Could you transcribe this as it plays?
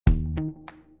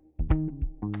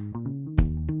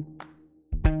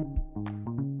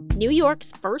New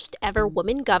York's first ever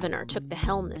woman governor took the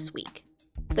helm this week.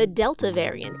 The Delta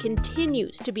variant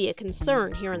continues to be a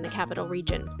concern here in the capital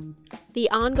region. The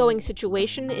ongoing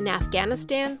situation in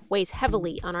Afghanistan weighs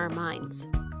heavily on our minds.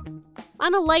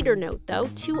 On a lighter note, though,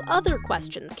 two other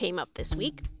questions came up this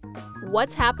week.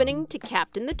 What's happening to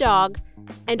Captain the dog?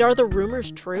 And are the rumors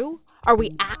true? Are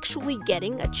we actually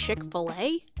getting a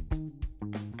Chick-fil-A?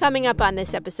 Coming up on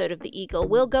this episode of The Eagle,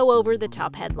 we'll go over the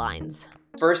top headlines.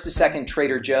 First to second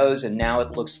Trader Joe's, and now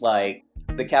it looks like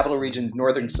the capital region's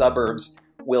northern suburbs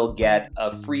will get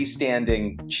a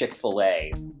freestanding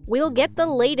Chick-fil-A. We'll get the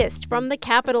latest from the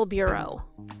Capitol Bureau.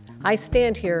 I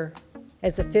stand here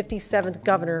as the 57th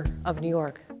governor of New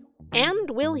York.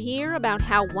 And we'll hear about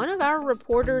how one of our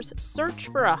reporters' search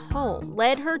for a home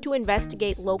led her to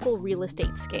investigate local real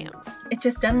estate scams. It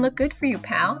just doesn't look good for you,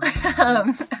 pal.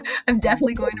 I'm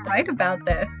definitely going to write about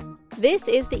this. This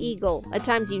is The Eagle, a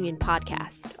Times Union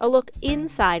podcast, a look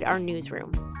inside our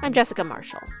newsroom. I'm Jessica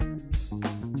Marshall.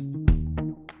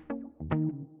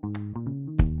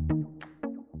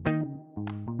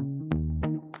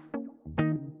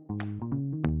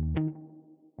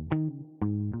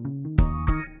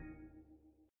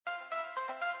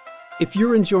 If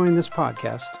you're enjoying this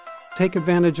podcast, take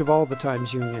advantage of all the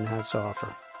Times Union has to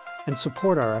offer and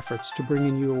support our efforts to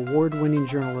bring you award-winning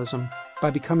journalism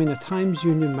by becoming a Times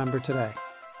Union member today.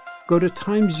 Go to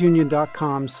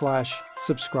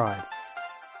timesunion.com/subscribe.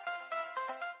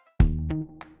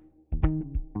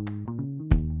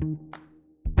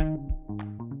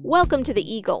 Welcome to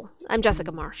The Eagle. I'm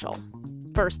Jessica Marshall.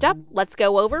 First up, let's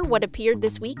go over what appeared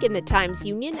this week in the Times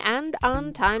Union and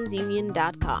on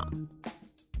timesunion.com.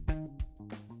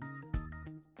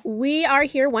 We are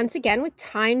here once again with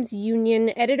Times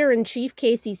Union Editor-in-Chief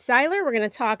Casey Seiler. We're going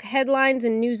to talk headlines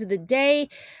and news of the day.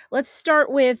 Let's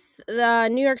start with the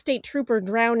New York State trooper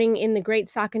drowning in the Great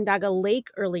Sacandaga Lake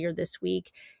earlier this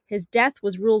week. His death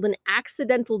was ruled an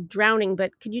accidental drowning,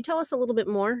 but could you tell us a little bit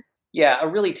more? Yeah, a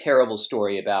really terrible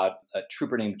story about a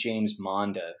trooper named James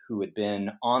Monda, who had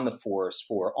been on the force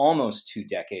for almost 2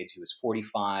 decades. He was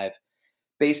 45.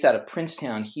 Based out of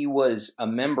Princetown, he was a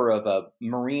member of a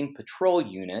Marine patrol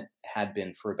unit, had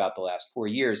been for about the last 4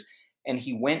 years, and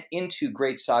he went into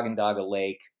Great Sacandaga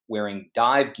Lake wearing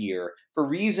dive gear for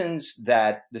reasons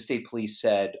that the state police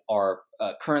said are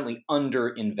currently under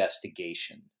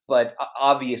investigation. But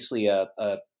obviously a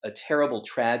terrible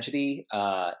tragedy,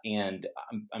 and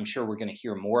I'm sure we're going to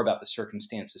hear more about the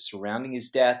circumstances surrounding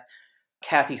his death.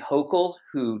 Kathy Hochul,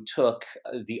 who took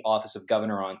the office of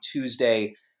governor on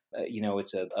Tuesday,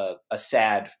 it's a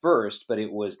sad first, but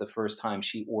it was the first time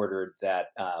she ordered that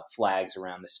flags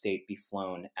around the state be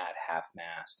flown at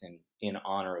half-mast in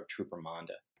honor of Trooper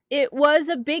Monda. It was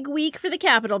a big week for the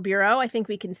Capitol Bureau. I think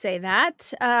we can say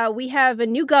that. We have a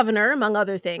new governor, among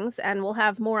other things, and we'll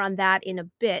have more on that in a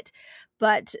bit.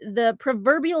 But the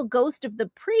proverbial ghost of the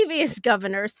previous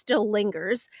governor still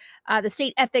lingers. The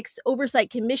State Ethics Oversight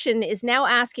Commission is now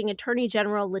asking Attorney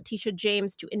General Letitia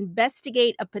James to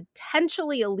investigate a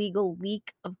potentially illegal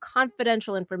leak of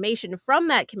confidential information from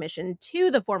that commission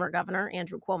to the former governor,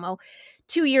 Andrew Cuomo,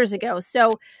 2 years ago.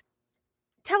 So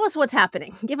tell us what's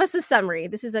happening. Give us a summary.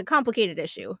 This is a complicated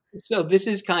issue. So this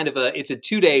is it's a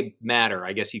 2-day matter,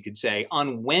 I guess you could say.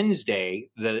 On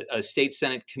Wednesday, the State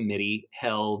Senate committee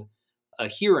held a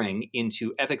hearing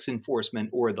into ethics enforcement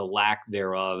or the lack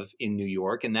thereof in New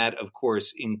York. And that, of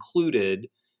course, included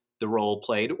the role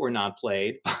played or not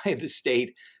played by the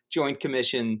State Joint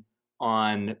Commission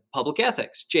on Public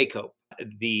Ethics, JCOPE.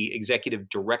 The executive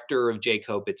director of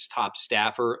JCOPE, its top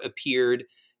staffer, appeared.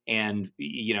 And,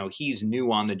 he's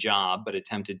new on the job, but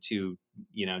attempted to,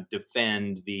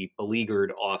 defend the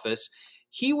beleaguered office.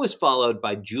 He was followed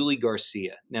by Julie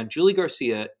Garcia. Now, Julie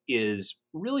Garcia is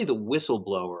really the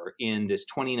whistleblower in this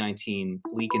 2019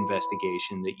 leak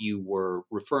investigation that you were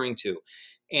referring to.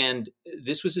 And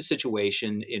this was a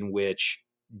situation in which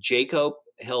JCOPE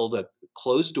held a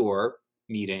closed door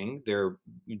meeting. Their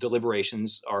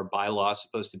deliberations are by law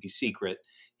supposed to be secret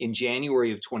in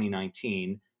January of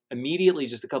 2019. Immediately,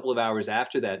 just a couple of hours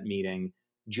after that meeting,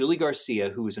 Julie Garcia,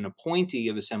 who was an appointee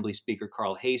of Assembly Speaker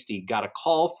Carl Hastie, got a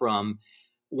call from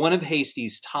one of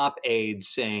Hastie's top aides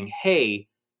saying, hey,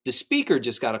 the speaker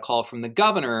just got a call from the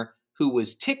governor who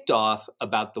was ticked off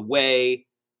about the way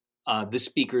the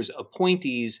speaker's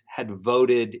appointees had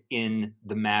voted in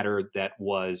the matter that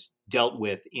was dealt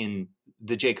with in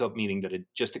the JCOPE meeting that had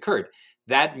just occurred.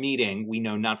 That meeting, we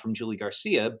know not from Julie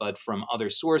Garcia, but from other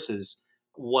sources,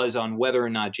 was on whether or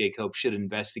not JCOPE should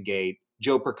investigate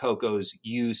Joe Percoco's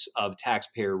use of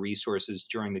taxpayer resources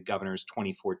during the governor's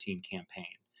 2014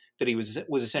 campaign. That he was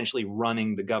essentially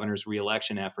running the governor's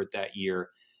reelection effort that year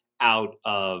out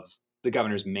of the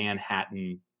governor's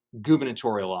Manhattan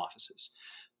gubernatorial offices.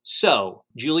 So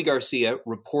Julie Garcia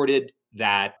reported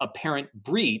that apparent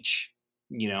breach,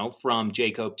 from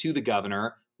Jacob to the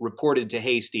governor, reported to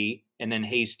Hastie, and then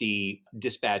Hastie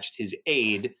dispatched his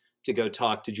aide to go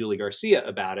talk to Julie Garcia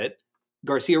about it.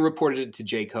 Garcia reported it to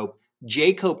Jacob.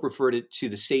 Jacob referred it to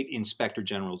the state inspector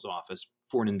general's office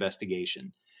for an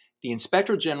investigation. The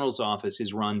inspector general's office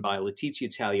is run by Letizia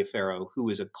Taliaferro, who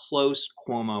is a close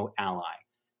Cuomo ally.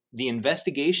 The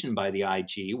investigation by the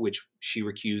IG, which she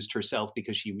recused herself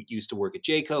because she used to work at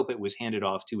Jacob, it was handed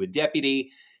off to a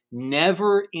deputy,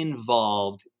 never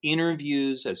involved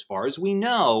interviews, as far as we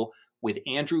know, with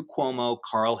Andrew Cuomo,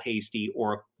 Carl Hastie,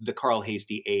 or the Carl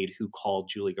Hastie aide who called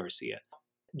Julie Garcia.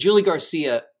 Julie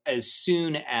Garcia, as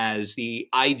soon as the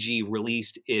IG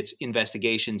released its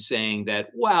investigation saying that,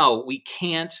 wow, we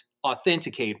can't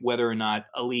authenticate whether or not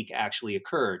a leak actually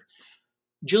occurred,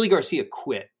 Julie Garcia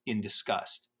quit in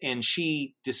disgust. And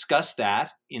she discussed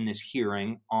that in this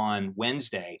hearing on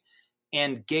Wednesday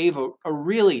and gave a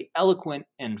really eloquent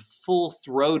and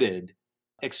full-throated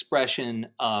expression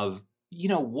of,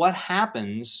 what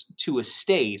happens to a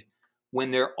state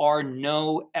when there are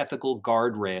no ethical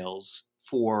guardrails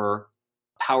for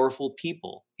powerful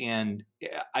people. And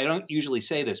I don't usually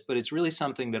say this, but it's really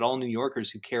something that all New Yorkers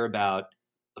who care about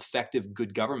effective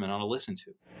good government ought to listen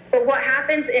to. But what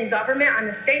happens in government on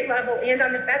the state level and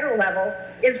on the federal level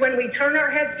is when we turn our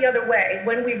heads the other way,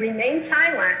 when we remain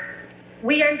silent,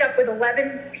 we end up with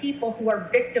 11 people who are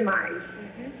victimized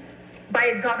by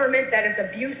a government that is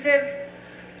abusive,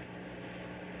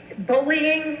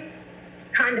 bullying,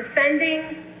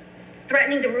 condescending,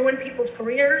 threatening to ruin people's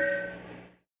careers.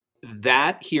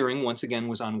 That hearing, once again,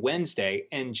 was on Wednesday.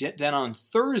 And then on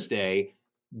Thursday,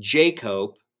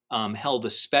 Jacob held a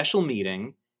special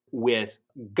meeting with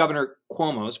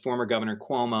former Governor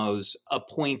Cuomo's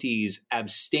appointees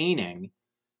abstaining.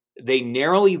 They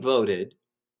narrowly voted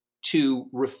to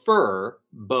refer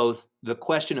both the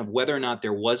question of whether or not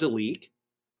there was a leak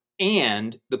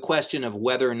and the question of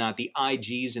whether or not the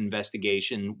IG's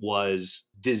investigation was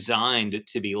designed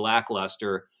to be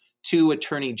lackluster to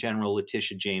Attorney General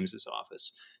Letitia James's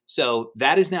office. So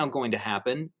that is now going to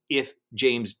happen. If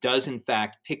James does, in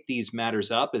fact, pick these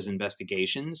matters up as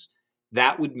investigations,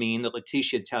 that would mean that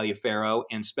Letizia Taliaferro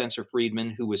and Spencer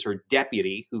Friedman, who was her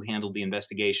deputy who handled the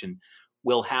investigation,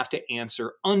 will have to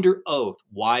answer under oath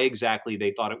why exactly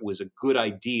they thought it was a good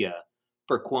idea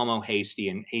for Cuomo, Hastie,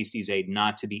 and Hastie's aide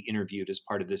not to be interviewed as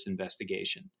part of this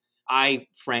investigation. I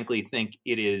frankly think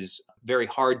it is very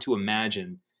hard to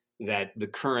imagine that the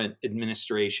current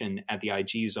administration at the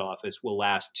IG's office will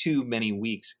last too many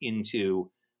weeks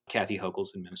into Kathy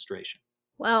Hochul's administration.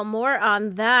 Well, more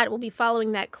on that. We'll be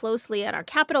following that closely at our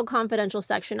Capitol Confidential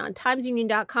section on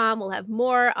timesunion.com. We'll have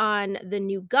more on the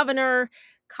new governor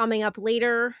coming up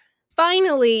later.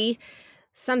 Finally,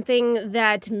 something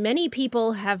that many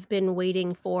people have been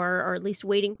waiting for, or at least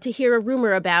waiting to hear a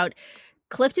rumor about.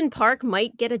 Clifton Park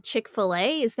might get a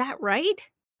Chick-fil-A. Is that right?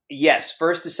 Yes,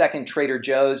 first to second Trader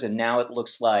Joe's, and now it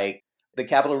looks like the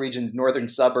Capital Region's northern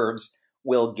suburbs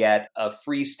will get a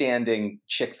freestanding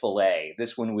Chick-fil-A.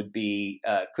 This one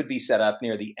could be set up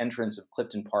near the entrance of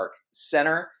Clifton Park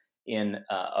Center in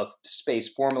a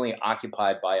space formerly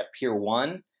occupied by a Pier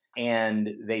 1.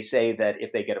 And they say that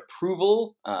if they get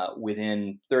approval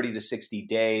within 30 to 60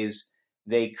 days,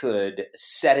 they could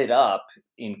set it up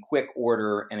in quick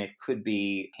order, and it could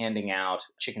be handing out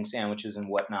chicken sandwiches and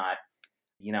whatnot.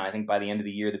 I think by the end of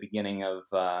the year, the beginning of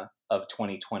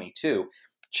 2022.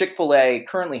 Chick-fil-A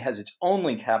currently has its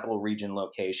only Capital Region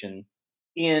location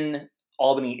in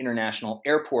Albany International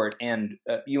Airport. And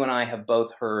you and I have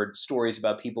both heard stories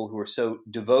about people who are so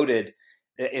devoted,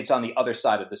 it's on the other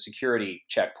side of the security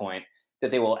checkpoint,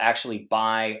 that they will actually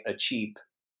buy a cheap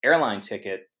airline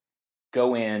ticket,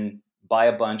 go in, buy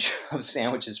a bunch of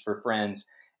sandwiches for friends,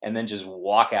 and then just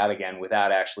walk out again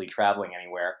without actually traveling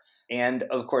anywhere. And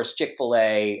of course,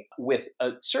 Chick-fil-A, with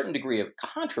a certain degree of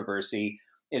controversy,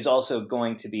 is also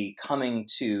going to be coming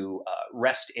to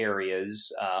rest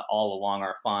areas all along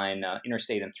our fine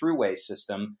interstate and thruway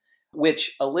system,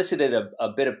 which elicited a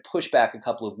bit of pushback a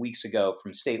couple of weeks ago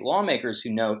from state lawmakers who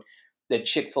note that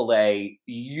Chick-fil-A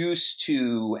used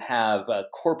to have a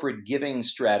corporate giving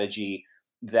strategy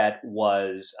that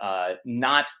was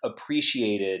not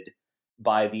appreciated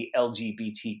by the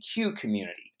LGBTQ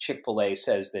community. Chick-fil-A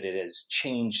says that it has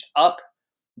changed up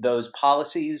those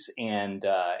policies and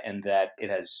that it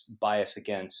has bias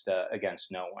against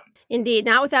no one. Indeed,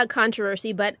 not without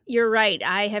controversy, but you're right.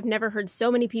 I have never heard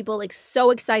so many people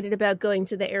so excited about going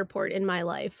to the airport in my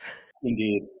life.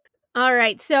 Indeed. All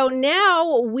right. So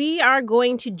now we are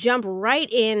going to jump right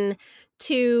in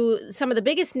to some of the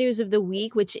biggest news of the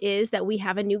week, which is that we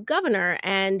have a new governor.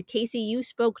 And Casey, you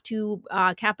spoke to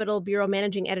Capitol Bureau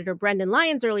Managing Editor Brendan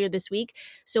Lyons earlier this week.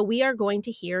 So we are going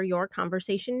to hear your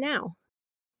conversation now.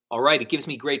 All right. It gives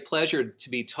me great pleasure to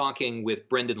be talking with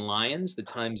Brendan Lyons, the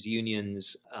Times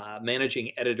Union's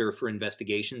managing editor for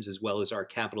investigations, as well as our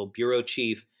Capitol Bureau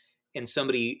chief, and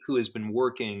somebody who has been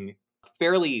working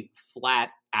fairly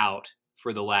flat out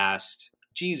for the last,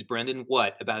 Brendan,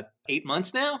 what, about 8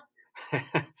 months now?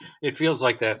 It feels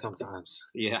like that sometimes.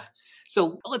 Yeah.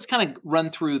 So let's kind of run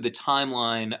through the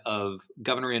timeline of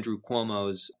Governor Andrew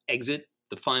Cuomo's exit,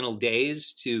 the final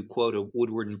days, to quote a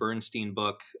Woodward and Bernstein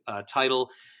book title.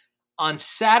 On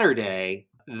Saturday,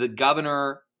 the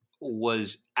governor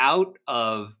was out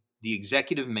of the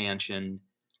executive mansion.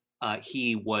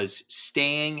 He was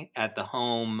staying at the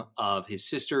home of his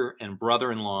sister and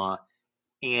brother-in-law,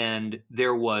 and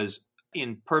there was,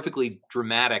 in perfectly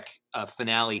dramatic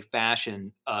finale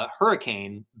fashion, a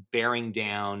hurricane bearing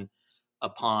down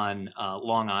upon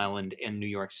Long Island and New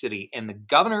York City. And the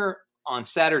governor, on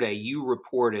Saturday, you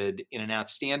reported in an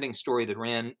outstanding story that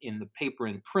ran in the paper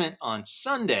in print on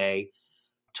Sunday,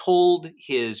 told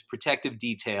his protective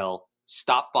detail,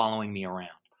 "Stop following me around."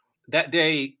 That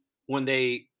day, when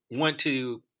they went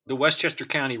to the Westchester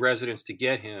County residence to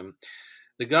get him,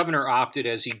 the governor opted,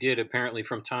 as he did apparently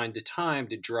from time to time,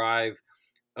 to drive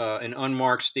an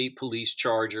unmarked state police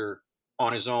charger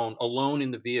on his own, alone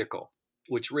in the vehicle,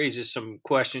 which raises some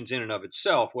questions in and of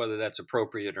itself, whether that's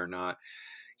appropriate or not.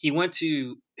 He went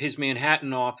to his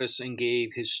Manhattan office and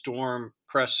gave his storm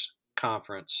press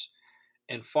conference.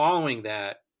 And following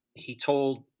that, he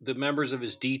told the members of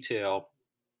his detail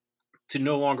to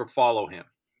no longer follow him.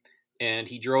 And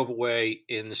he drove away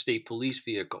in the state police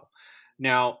vehicle.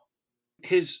 Now,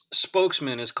 his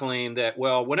spokesman has claimed that,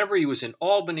 well, whenever he was in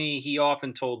Albany, he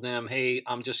often told them, hey,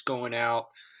 I'm just going out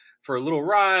for a little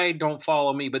ride, don't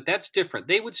follow me. But that's different.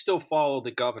 They would still follow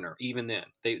the governor even then.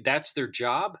 That's their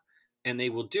job, and they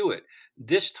will do it.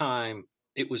 This time,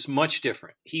 it was much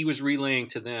different. He was relaying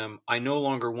to them, I no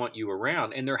longer want you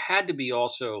around. And there had to be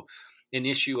also an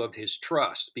issue of his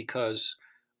trust, because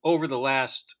over the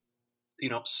last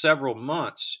several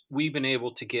months, we've been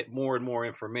able to get more and more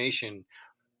information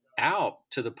out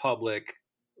to the public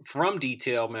from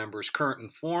detail members, current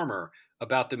and former,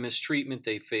 about the mistreatment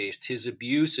they faced, his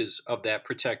abuses of that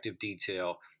protective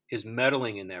detail, his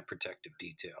meddling in that protective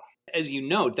detail. As you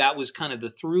note, that was kind of the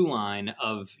through line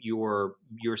of your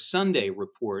Sunday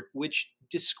report, which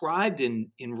described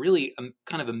in really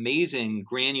kind of amazing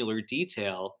granular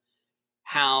detail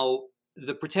how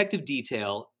the protective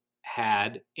detail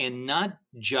had, and not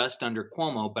just under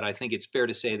Cuomo, but I think it's fair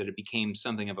to say that it became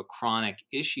something of a chronic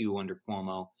issue under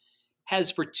Cuomo,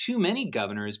 has for too many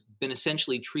governors been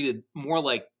essentially treated more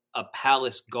like a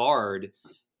palace guard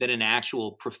than an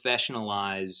actual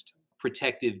professionalized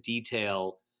protective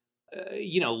detail,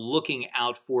 looking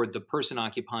out for the person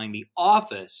occupying the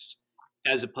office,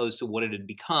 as opposed to what it had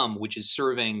become, which is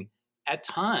serving at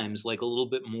times like a little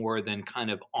bit more than kind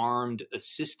of armed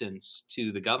assistance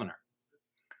to the governor.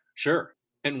 Sure.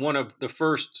 And one of the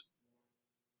first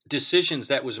decisions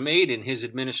that was made in his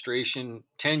administration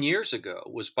 10 years ago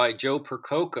was by Joe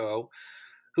Percoco,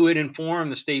 who had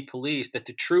informed the state police that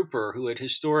the trooper who had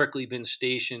historically been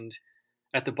stationed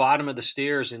at the bottom of the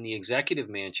stairs in the executive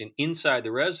mansion inside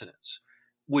the residence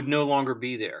would no longer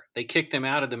be there. They kicked them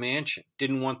out of the mansion,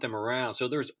 didn't want them around. So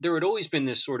there had always been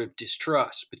this sort of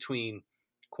distrust between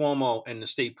Cuomo and the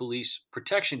state police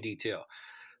protection detail.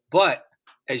 But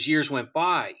as years went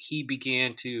by, he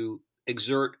began to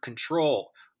exert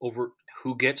control over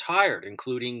who gets hired,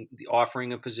 including the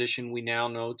offering a position we now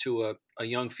know to a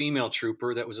young female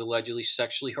trooper that was allegedly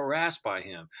sexually harassed by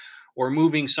him, or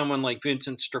moving someone like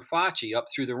Vincent Strafacci up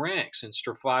through the ranks. And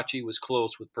Strafacci was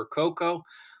close with Percoco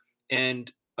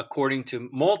and, according to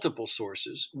multiple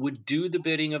sources, would do the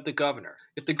bidding of the governor.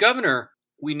 If the governor,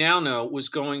 we now know, was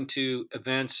going to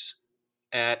events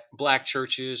at Black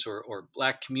churches or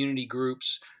Black community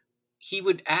groups, he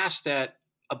would ask that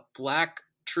a Black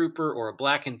trooper or a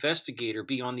Black investigator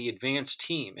be on the advance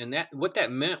team. And what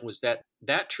that meant was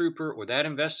that trooper or that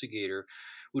investigator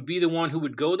would be the one who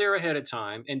would go there ahead of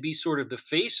time and be sort of the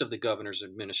face of the governor's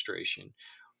administration,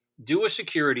 do a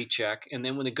security check, and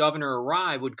then when the governor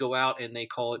arrived, would go out and they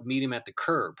call it meet him at the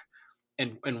curb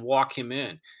and walk him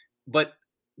in. But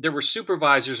there were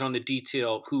supervisors on the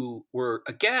detail who were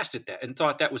aghast at that and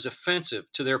thought that was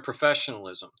offensive to their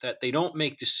professionalism, that they don't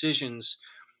make decisions,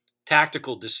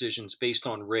 tactical decisions, based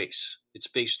on race. It's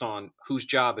based on whose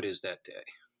job it is that day.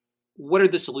 what are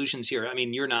the solutions here? I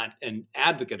mean, you're not an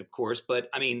advocate, of course, but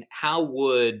I mean, how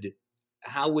would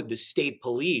the state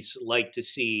police like to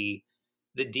see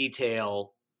the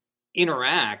detail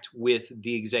interact with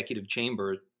the executive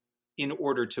chamber in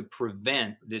order to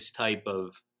prevent this type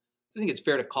of, I think it's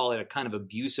fair to call it a kind of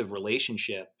abusive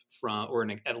relationship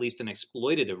at least an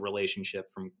exploitative relationship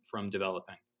from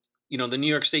developing? You know, the New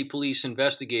York State Police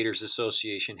Investigators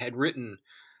Association had written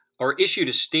or issued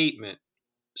a statement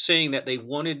saying that they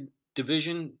wanted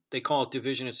division, they call it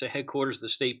division, it's the headquarters of the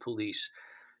state police,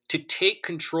 to take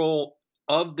control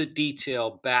of the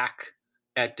detail back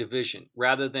at division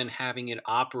rather than having it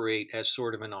operate as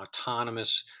sort of an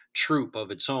autonomous troop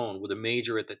of its own with a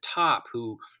major at the top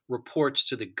who reports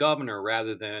to the governor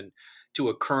rather than to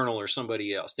a colonel or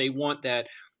somebody else. They want that.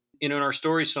 In our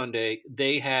story Sunday,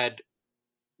 they had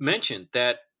mentioned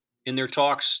that in their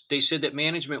talks, they said that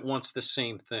management wants the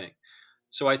same thing.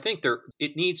 So I think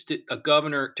it needs a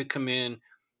governor to come in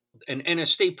and a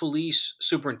state police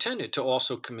superintendent to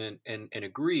also come in and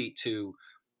agree to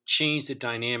change the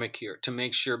dynamic here to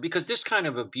make sure, because this kind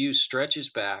of abuse stretches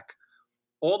back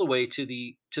all the way to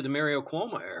the Mario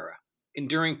Cuomo era. And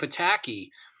during Pataki,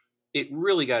 it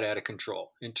really got out of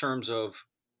control in terms of,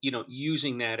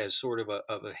 using that as sort of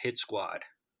a hit squad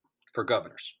for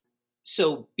governors.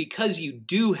 So because you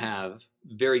do have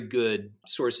very good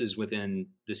sources within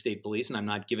the state police, and I'm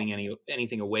not giving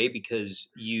anything away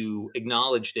because you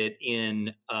acknowledged it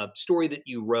in a story that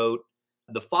you wrote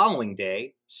the following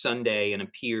day, Sunday, and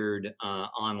appeared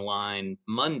online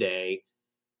Monday,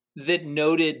 that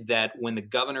noted that when the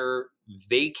governor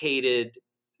vacated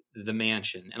the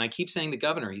mansion, and I keep saying the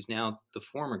governor, he's now the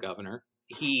former governor,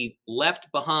 he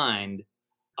left behind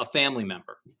a family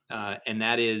member, and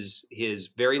that is his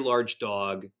very large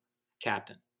dog,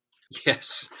 Captain.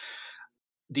 Yes.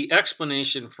 The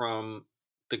explanation from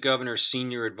the governor's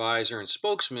senior advisor and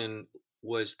spokesman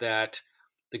was that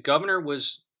the governor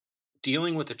was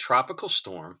dealing with a tropical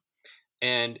storm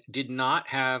and did not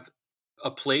have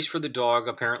a place for the dog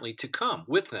apparently to come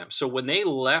with them. So when they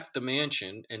left the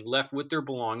mansion and left with their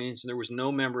belongings, there was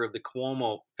no member of the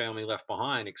Cuomo family left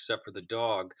behind except for the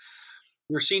dog.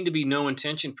 There seemed to be no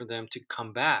intention for them to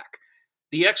come back.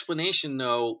 The explanation,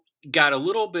 though, got a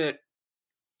little bit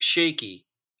shaky,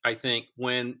 I think,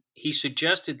 when he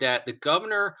suggested that the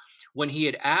governor, when he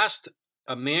had asked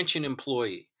a mansion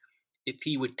employee if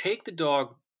he would take the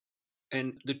dog,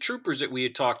 and the troopers that we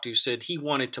had talked to said he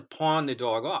wanted to pawn the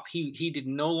dog off. He did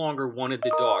no longer wanted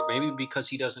the dog, maybe because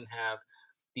he doesn't have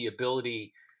the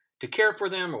ability to care for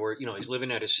them, or, he's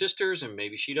living at his sister's and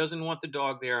maybe she doesn't want the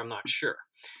dog there. I'm not sure.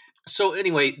 So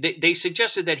anyway, they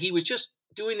suggested that he was just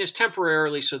doing this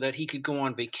temporarily so that he could go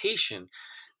on vacation.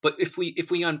 But if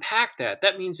we unpack that,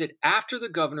 that means that after the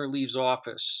governor leaves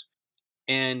office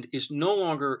and is no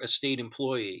longer a state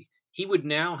employee, he would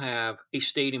now have a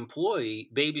state employee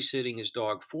babysitting his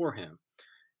dog for him.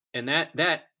 And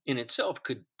that in itself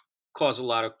could cause a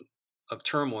lot of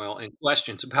turmoil and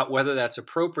questions about whether that's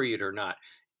appropriate or not.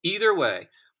 Either way,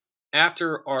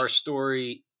 after our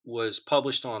story was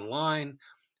published online,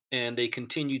 and they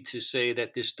continued to say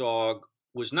that this dog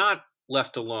was not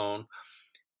left alone.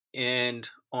 And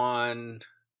on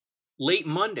late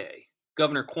Monday,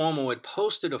 Governor Cuomo had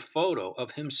posted a photo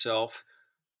of himself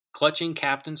clutching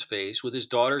Captain's face with his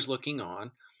daughters looking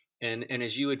on. And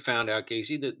as you had found out,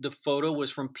 Casey, the photo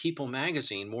was from People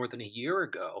magazine more than a year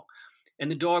ago. And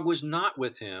the dog was not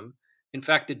with him. In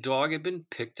fact, the dog had been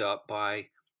picked up by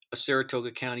a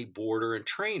Saratoga County boarder and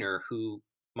trainer who,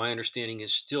 my understanding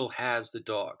is, still has the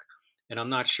dog. And I'm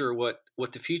not sure what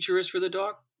the future is for the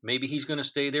dog. Maybe he's going to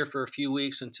stay there for a few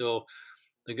weeks until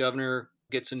the governor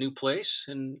gets a new place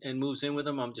and moves in with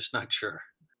him. I'm just not sure.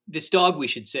 This dog, we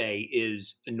should say,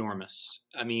 is enormous.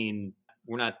 I mean,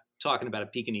 we're not talking about a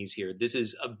Pekingese here. This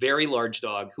is a very large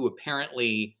dog who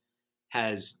apparently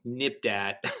has nipped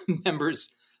at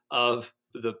members of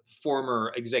the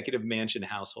former executive mansion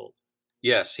household.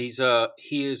 Yes, he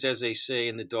is, as they say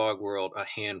in the dog world, a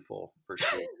handful for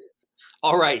sure.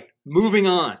 All right, moving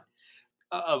on.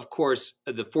 Of course,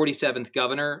 the 47th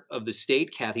governor of the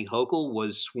state, Kathy Hochul,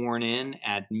 was sworn in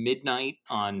at midnight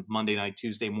on Monday night,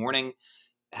 Tuesday morning,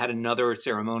 had another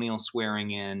ceremonial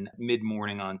swearing in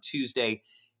mid-morning on Tuesday,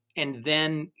 and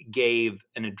then gave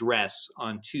an address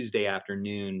on Tuesday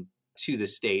afternoon to the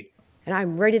state. And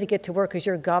I'm ready to get to work as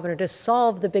your governor to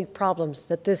solve the big problems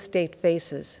that this state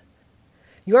faces.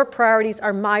 Your priorities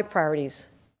are my priorities.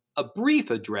 A brief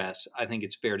address, I think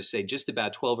it's fair to say, just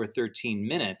about 12 or 13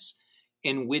 minutes,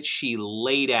 in which she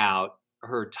laid out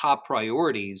her top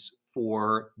priorities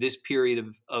for this period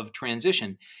of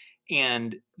transition.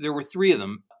 And there were three of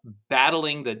them.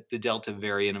 battling the Delta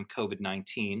variant of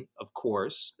COVID-19, of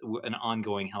course, an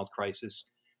ongoing health crisis,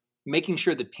 making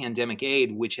sure that pandemic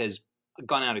aid, which has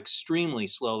gone out extremely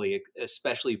slowly,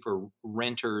 especially for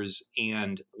renters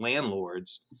and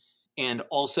landlords, and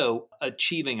also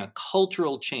achieving a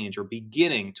cultural change or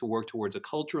beginning to work towards a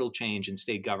cultural change in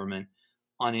state government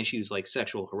on issues like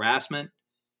sexual harassment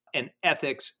and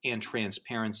ethics and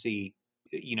transparency,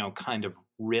 kind of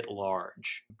writ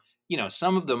large.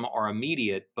 Some of them are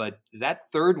immediate, but that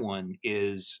third one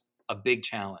is a big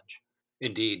challenge.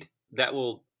 Indeed. That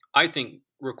will, I think,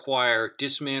 require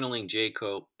dismantling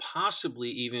JCO, possibly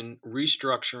even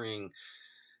restructuring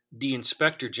the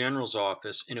Inspector General's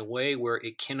office in a way where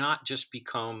it cannot just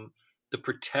become the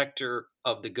protector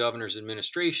of the governor's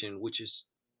administration, which is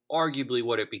arguably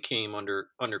what it became under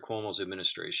Cuomo's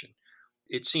administration.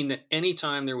 It seemed that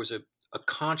anytime there was a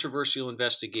controversial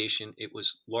investigation, it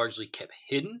was largely kept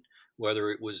hidden, whether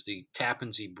it was the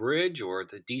Tappan Zee Bridge or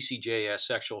the DCJS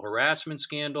sexual harassment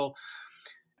scandal.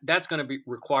 That's going to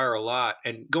require a lot.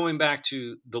 And going back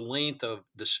to the length of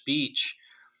the speech,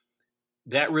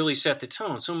 that really set the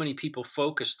tone. So many people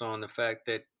focused on the fact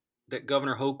that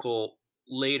Governor Hochul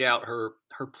laid out her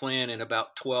plan in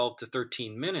about 12 to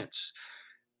 13 minutes.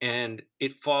 And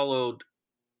it followed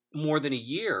more than a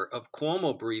year of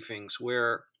Cuomo briefings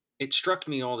where it struck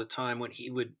me all the time when he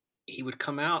would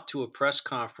come out to a press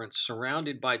conference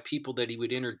surrounded by people that he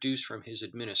would introduce from his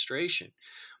administration.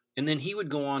 And then he would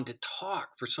go on to talk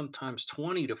for sometimes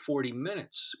 20 to 40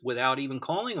 minutes without even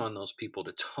calling on those people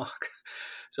to talk.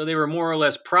 So they were more or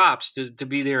less props to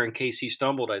be there in case he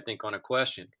stumbled, I think, on a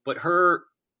question. But her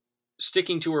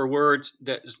sticking to her words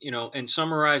and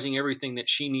summarizing everything that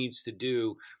she needs to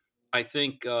do, I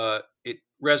think it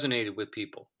resonated with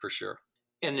people for sure.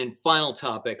 And then final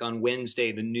topic, on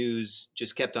Wednesday, the news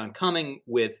just kept on coming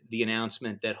with the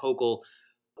announcement that Hochul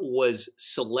was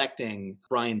selecting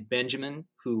Brian Benjamin,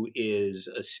 who is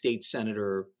a state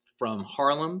senator from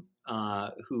Harlem,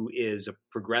 who is a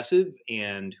progressive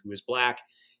and who is Black,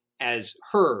 as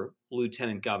her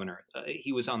lieutenant governor.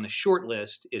 He was on the short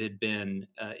list. It had been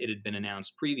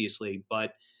announced previously,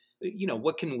 but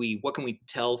what can we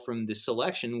tell from this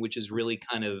selection, which is really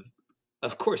kind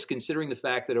of course, considering the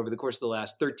fact that over the course of the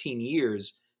last 13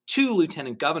 years, 2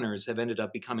 lieutenant governors have ended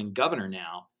up becoming governor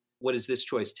now. What does this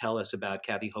choice tell us about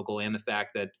Kathy Hochul and the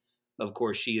fact that, of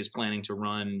course, she is planning to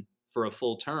run for a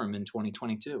full term in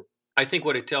 2022? I think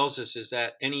what it tells us is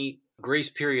that any grace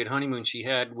period honeymoon she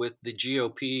had with the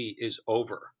GOP is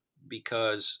over,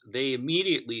 because they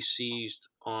immediately seized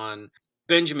on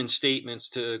Benjamin's statements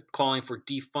to calling for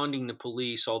defunding the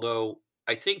police, although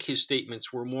I think his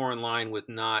statements were more in line with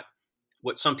not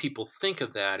what some people think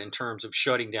of that in terms of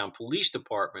shutting down police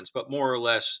departments, but more or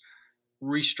less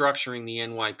restructuring the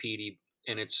NYPD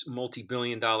and its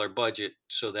multi-billion-dollar budget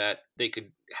so that they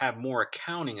could have more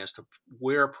accounting as to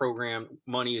where program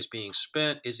money is being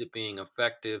spent, is it being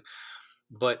effective.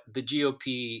 But the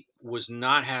GOP was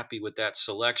not happy with that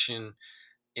selection,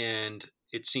 and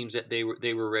it seems that they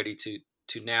were ready to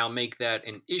now make that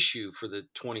an issue for the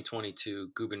 2022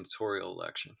 gubernatorial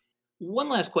election. One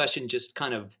last question, just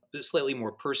kind of a slightly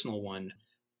more personal one.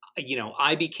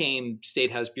 I became State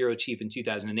House Bureau Chief in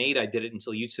 2008. I did it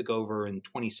until you took over in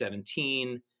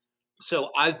 2017.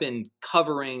 So I've been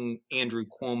covering Andrew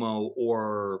Cuomo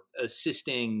or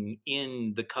assisting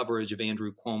in the coverage of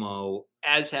Andrew Cuomo,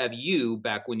 as have you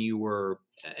back when you were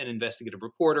an investigative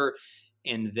reporter,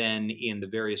 and then in the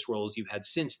various roles you've had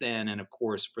since then, and of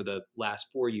course for the last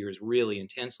 4 years really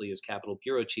intensely as Capitol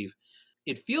Bureau Chief.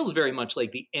 It feels very much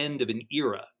like the end of an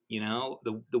era.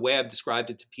 The way I've described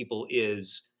it to people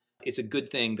is it's a good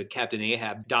thing that Captain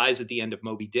Ahab dies at the end of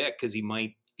Moby Dick, because he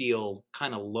might feel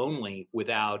kind of lonely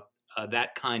without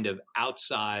that kind of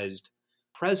outsized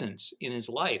presence in his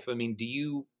life. I mean, do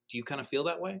you kind of feel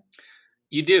that way?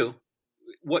 You do.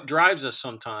 What drives us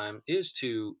sometimes is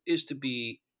to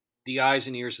be the eyes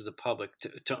and ears of the public,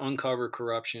 to uncover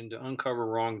corruption, to uncover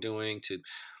wrongdoing, to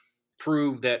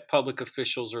prove that public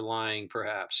officials are lying,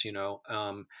 perhaps,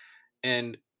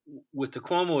 and with the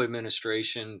Cuomo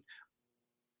administration,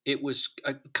 it was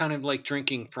kind of like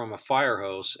drinking from a fire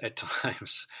hose at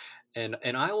times. And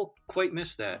I will quite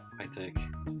miss that, I think.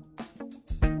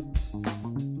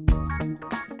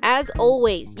 As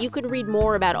always, you can read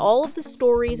more about all of the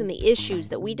stories and the issues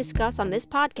that we discuss on this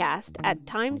podcast at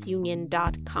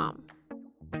timesunion.com.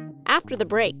 After the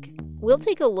break, we'll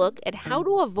take a look at how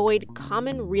to avoid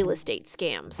common real estate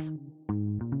scams.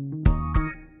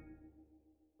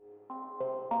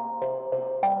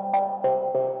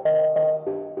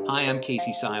 Hi, I'm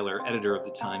Casey Seiler, editor of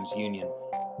the Times-Union.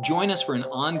 Join us for an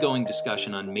ongoing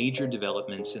discussion on major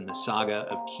developments in the saga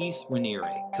of Keith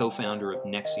Raniere, co-founder of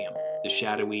NXIVM, the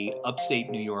shadowy upstate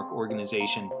New York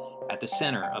organization at the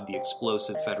center of the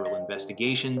explosive federal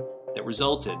investigation that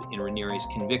resulted in Raniere's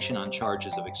conviction on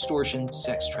charges of extortion,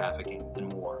 sex trafficking,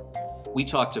 and more. We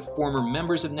talk to former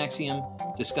members of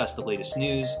NXIVM, discuss the latest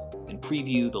news, and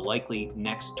preview the likely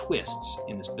next twists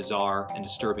in this bizarre and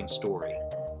disturbing story.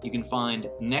 You can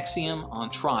find NXIVM on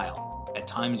Trial at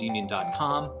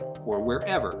timesunion.com or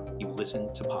wherever you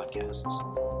listen to podcasts.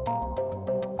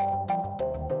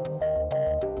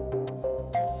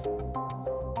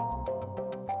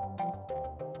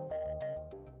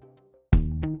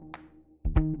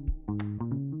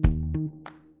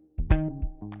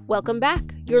 Welcome back.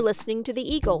 You're listening to The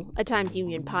Eagle, a Times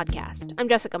Union podcast. I'm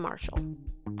Jessica Marshall.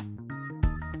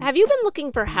 Have you been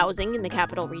looking for housing in the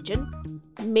capital region?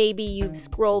 Maybe you've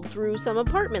scrolled through some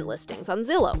apartment listings on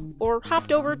Zillow or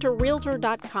hopped over to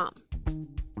Realtor.com.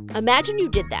 Imagine you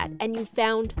did that and you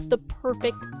found the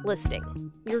perfect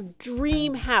listing, your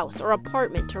dream house or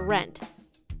apartment to rent.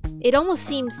 It almost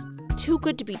seems too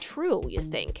good to be true, you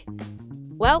think.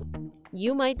 Well,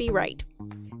 you might be right.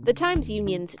 The Times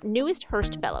Union's newest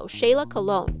Hearst Fellow, Shayla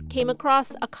Colon, came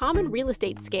across a common real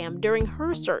estate scam during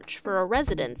her search for a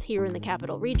residence here in the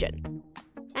capital region.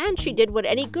 And she did what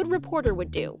any good reporter would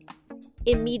do.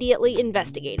 Immediately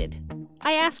investigated.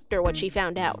 I asked her what she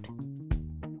found out.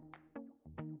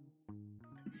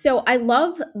 So I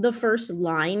love the first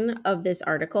line of this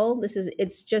article.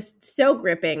 It's just so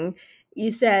gripping.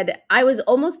 You said, "I was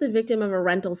almost the victim of a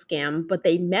rental scam, but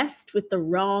they messed with the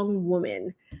wrong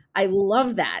woman." I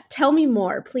love that. Tell me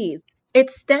more, please. It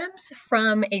stems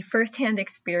from a firsthand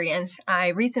experience. I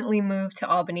recently moved to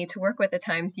Albany to work with the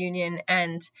Times Union,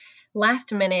 and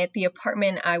last minute, the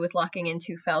apartment I was locking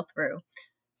into fell through.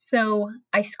 So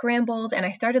I scrambled and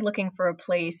I started looking for a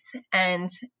place, and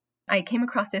I came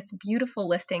across this beautiful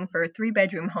listing for a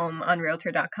 3-bedroom home on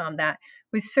Realtor.com that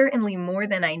was certainly more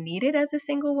than I needed as a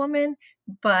single woman,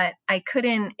 but I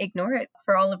couldn't ignore it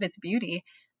for all of its beauty.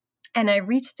 And I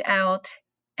reached out,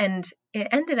 and it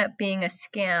ended up being a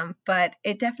scam, but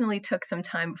it definitely took some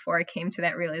time before I came to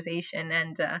that realization.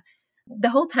 And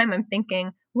the whole time I'm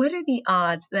thinking, what are the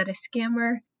odds that a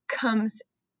scammer comes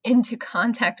into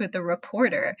contact with a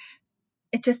reporter?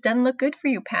 It just doesn't look good for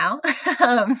you, pal.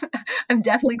 I'm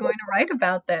definitely going to write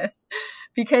about this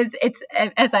because it's,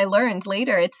 as I learned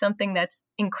later, it's something that's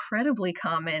incredibly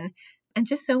common and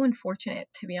just so unfortunate,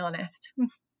 to be honest.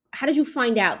 How did you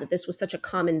find out that this was such a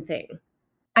common thing?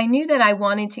 I knew that I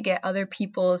wanted to get other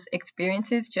people's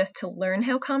experiences just to learn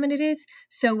how common it is.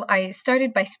 So I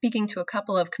started by speaking to a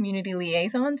couple of community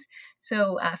liaisons.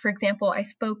 So, for example, I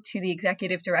spoke to the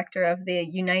executive director of the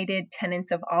United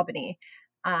Tenants of Albany.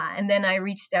 And then I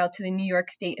reached out to the New York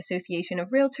State Association of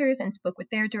Realtors and spoke with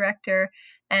their director.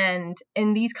 And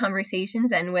in these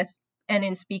conversations and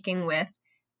in speaking with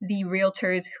the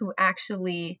realtors who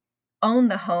actually own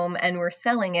the home and were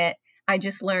selling it, I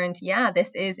just learned,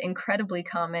 this is incredibly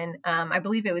common. I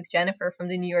believe it was Jennifer from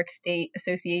the New York State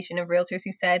Association of Realtors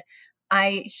who said,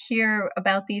 I hear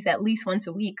about these at least once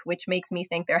a week, which makes me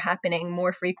think they're happening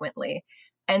more frequently.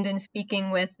 And in speaking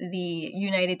with the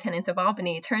United Tenants of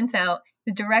Albany, it turns out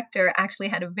the director actually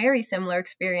had a very similar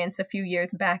experience a few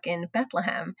years back in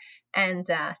Bethlehem. And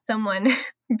someone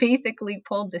basically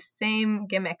pulled the same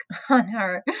gimmick on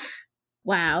her.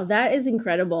 Wow, that is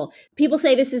incredible. People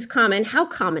say this is common. How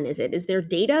common is it? Is there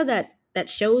data that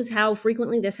shows how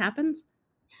frequently this happens?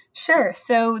 Sure.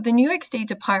 So the New York State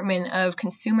Department of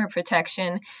Consumer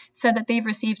Protection said that they've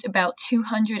received about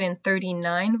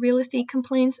 239 real estate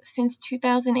complaints since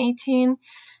 2018.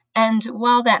 And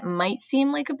while that might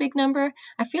seem like a big number,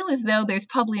 I feel as though there's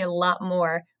probably a lot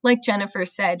more. Like Jennifer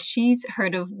said, she's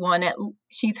heard of a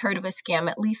scam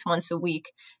at least once a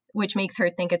week, which makes her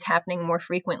think it's happening more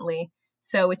frequently.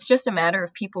 So it's just a matter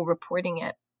of people reporting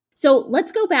it. So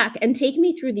let's go back and take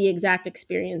me through the exact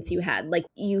experience you had. Like,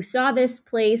 you saw this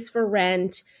place for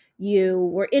rent, you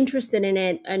were interested in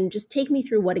it, and just take me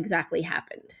through what exactly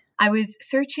happened. I was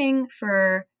searching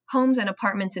for homes and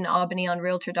apartments in Albany on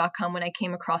Realtor.com when I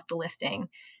came across the listing.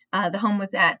 The home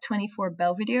was at 24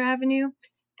 Belvedere Avenue,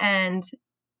 and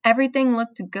everything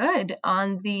looked good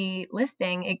on the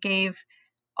listing. It gave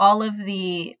all of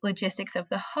the logistics of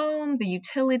the home, the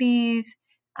utilities,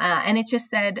 and it just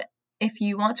said, if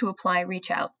you want to apply, reach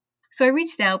out. So I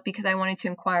reached out because I wanted to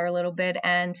inquire a little bit,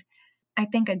 and I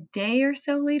think a day or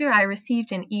so later, I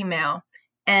received an email,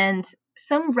 and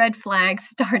some red flags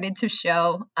started to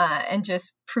show and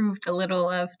just proved a little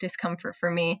of discomfort for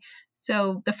me.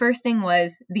 So the first thing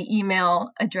was the email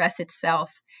address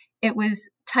itself. It was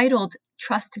titled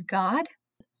Trust God.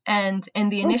 And in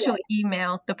the initial Okay.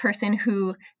 email, the person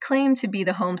who claimed to be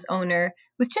the home's owner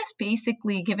was just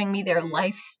basically giving me their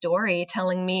life story,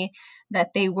 telling me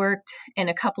that they worked in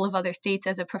a couple of other states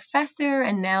as a professor,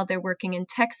 and now they're working in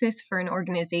Texas for an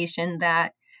organization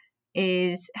that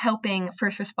is helping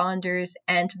first responders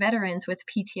and veterans with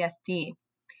PTSD.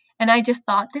 And I just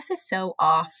thought, this is so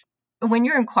off. When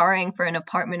you're inquiring for an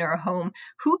apartment or a home,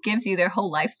 who gives you their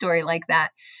whole life story like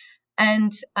that?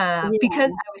 And Yeah.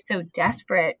 because I was so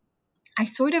desperate, I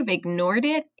sort of ignored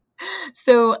it.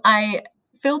 So I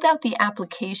filled out the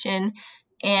application,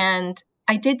 and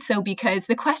I did so because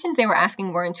the questions they were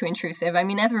asking weren't too intrusive. I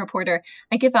mean, as a reporter,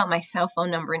 I give out my cell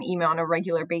phone number and email on a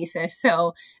regular basis.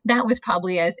 So that was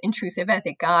probably as intrusive as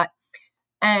it got.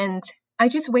 And I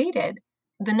just waited.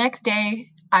 The next day,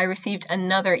 I received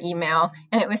another email,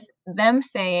 and it was them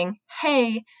saying,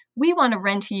 hey, we want to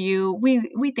rent to you.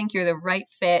 We think you're the right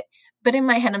fit. But in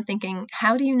my head, I'm thinking,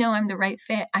 how do you know I'm the right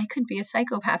fit? I could be a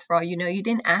psychopath for all you know. You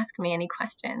didn't ask me any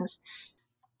questions.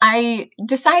 I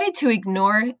decided to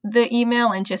ignore the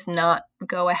email and just not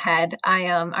go ahead.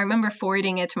 I remember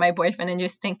forwarding it to my boyfriend and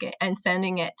just thinking and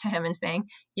sending it to him and saying,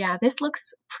 yeah, this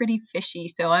looks pretty fishy,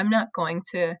 so I'm not going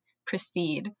to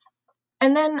proceed.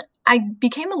 And then I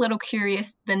became a little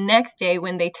curious the next day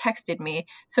when they texted me.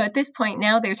 So at this point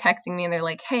now they're texting me and they're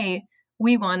like, hey,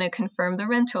 we want to confirm the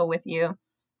rental with you.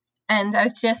 And I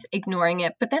was just ignoring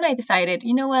it. But then I decided,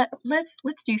 you know what,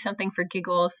 let's do something for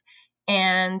giggles.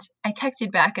 And I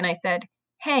texted back and I said,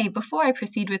 hey, before I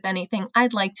proceed with anything,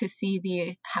 I'd like to see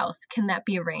the house. Can that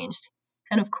be arranged?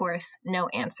 And of course, no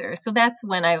answer. So that's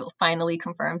when I finally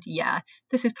confirmed, yeah,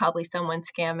 this is probably someone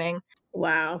scamming.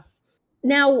 Wow.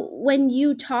 Now, when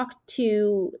you talked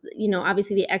to,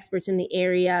 obviously the experts in the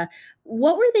area,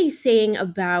 what were they saying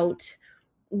about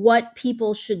what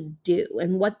people should do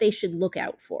and what they should look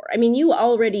out for? I mean, you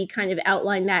already kind of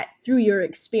outlined that through your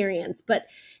experience, but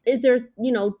is there,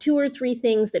 2 or 3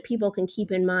 things that people can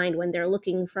keep in mind when they're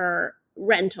looking for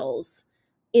rentals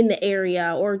in the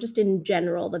area or just in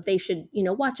general that they should,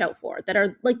 watch out for, that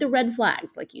are like the red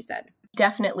flags, like you said?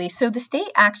 Definitely. So the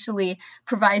state actually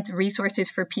provides resources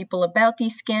for people about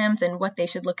these scams and what they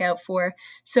should look out for.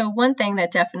 So one thing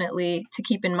that definitely to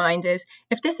keep in mind is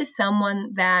if this is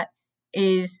someone that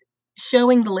is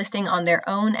showing the listing on their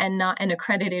own and not an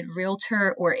accredited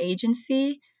realtor or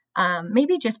agency,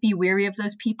 maybe just be wary of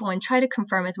those people and try to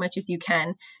confirm as much as you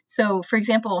can. So, for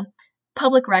example,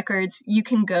 public records, you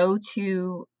can go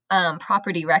to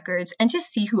property records and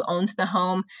just see who owns the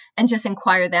home and just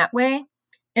inquire that way.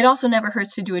 It also never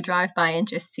hurts to do a drive-by and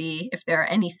just see if there are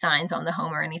any signs on the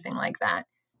home or anything like that.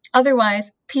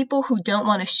 Otherwise, people who don't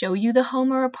want to show you the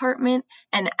home or apartment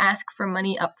and ask for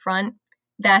money up front,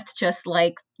 that's just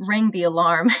like ring the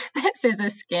alarm. This is a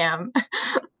scam.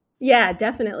 Yeah,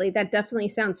 definitely. That definitely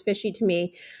sounds fishy to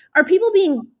me. Are people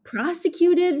being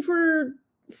prosecuted for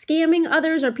scamming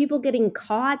others? Are people getting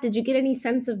caught? Did you get any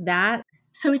sense of that?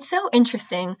 So it's so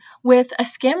interesting. With a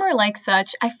scammer like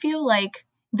such, I feel like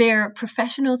they're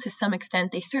professional to some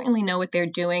extent. They certainly know what they're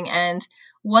doing. And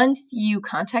once you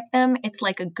contact them, it's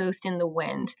like a ghost in the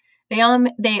wind. They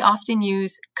often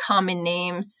use common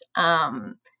names.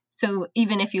 So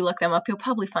even if you look them up, you'll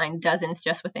probably find dozens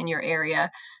just within your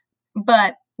area.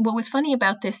 But what was funny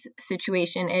about this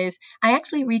situation is I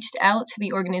actually reached out to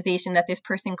the organization that this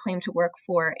person claimed to work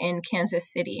for in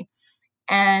Kansas City.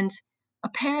 And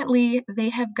apparently, they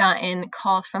have gotten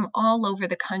calls from all over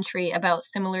the country about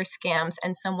similar scams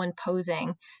and someone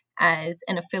posing as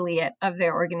an affiliate of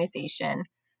their organization.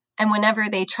 And whenever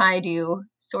they try to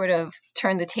sort of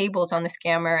turn the tables on the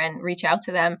scammer and reach out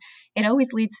to them, it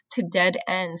always leads to dead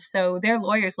ends. So their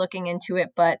lawyer's looking into it,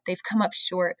 but they've come up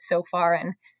short so far,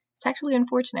 and it's actually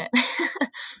unfortunate.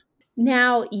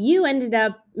 Now, you ended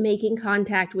up making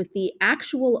contact with the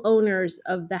actual owners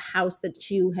of the house that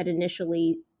you had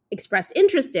initially expressed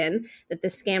interest in, that the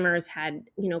scammers had,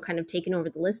 kind of taken over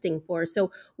the listing for.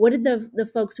 So what did the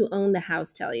folks who own the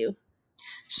house tell you?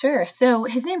 Sure. So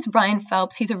his name's Brian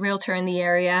Phelps. He's a realtor in the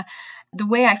area. The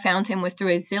way I found him was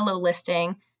through a Zillow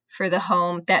listing for the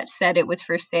home that said it was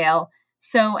for sale.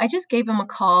 So I just gave him a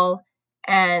call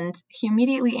and he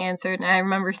immediately answered. And I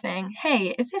remember saying,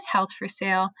 hey, is this house for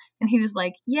sale? And he was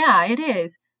like, yeah, it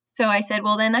is. So I said,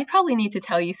 well, then I probably need to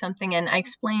tell you something. And I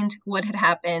explained what had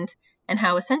happened and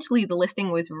how essentially the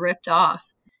listing was ripped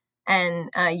off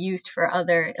and used for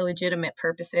other illegitimate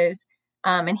purposes.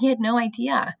 And he had no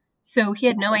idea. So he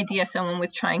had no idea someone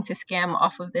was trying to scam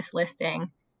off of this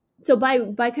listing. So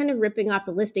by kind of ripping off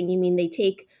the listing, you mean they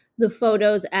take the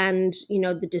photos and,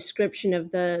 the description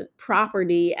of the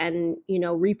property and,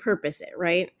 repurpose it,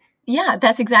 right? Yeah,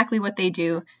 that's exactly what they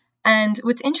do. And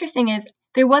what's interesting is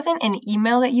there wasn't an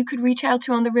email that you could reach out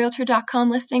to on the Realtor.com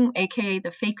listing, aka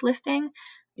the fake listing.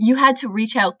 You had to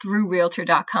reach out through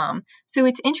Realtor.com. So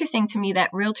it's interesting to me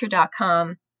that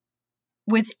Realtor.com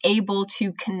was able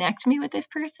to connect me with this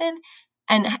person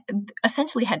and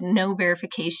essentially had no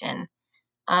verification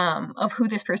of who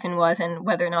this person was and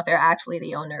whether or not they're actually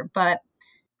the owner. But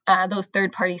those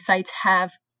third-party sites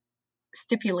have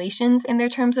stipulations in their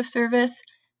terms of service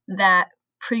that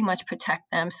pretty much protect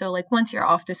them. So like once you're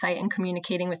off the site and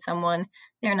communicating with someone,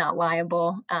 they're not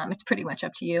liable. It's pretty much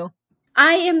up to you.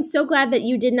 I am so glad that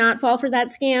you did not fall for that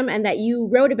scam and that you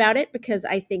wrote about it, because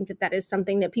I think that that is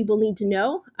something that people need to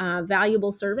know,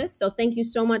 valuable service. So thank you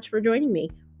so much for joining me.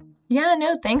 Yeah,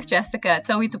 no, thanks, Jessica. It's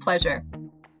always a pleasure.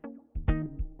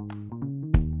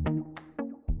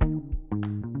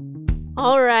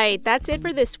 All right, that's it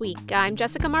for this week. I'm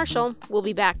Jessica Marshall. We'll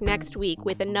be back next week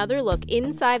with another look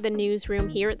inside the newsroom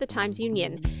here at the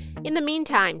Times-Union. In the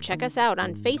meantime, check us out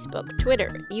on Facebook,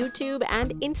 Twitter, YouTube,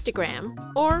 and Instagram,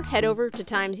 or head over to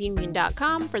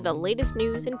timesunion.com for the latest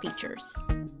news and features.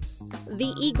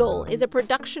 The Eagle is a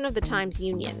production of the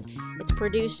Times-Union. It's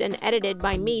produced and edited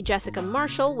by me, Jessica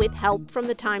Marshall, with help from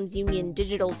the Times-Union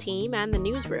digital team and the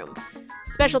newsroom.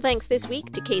 Special thanks this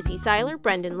week to Casey Seiler,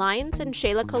 Brendan Lyons, and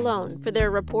Shayla Colon for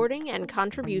their reporting and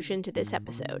contribution to this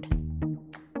episode.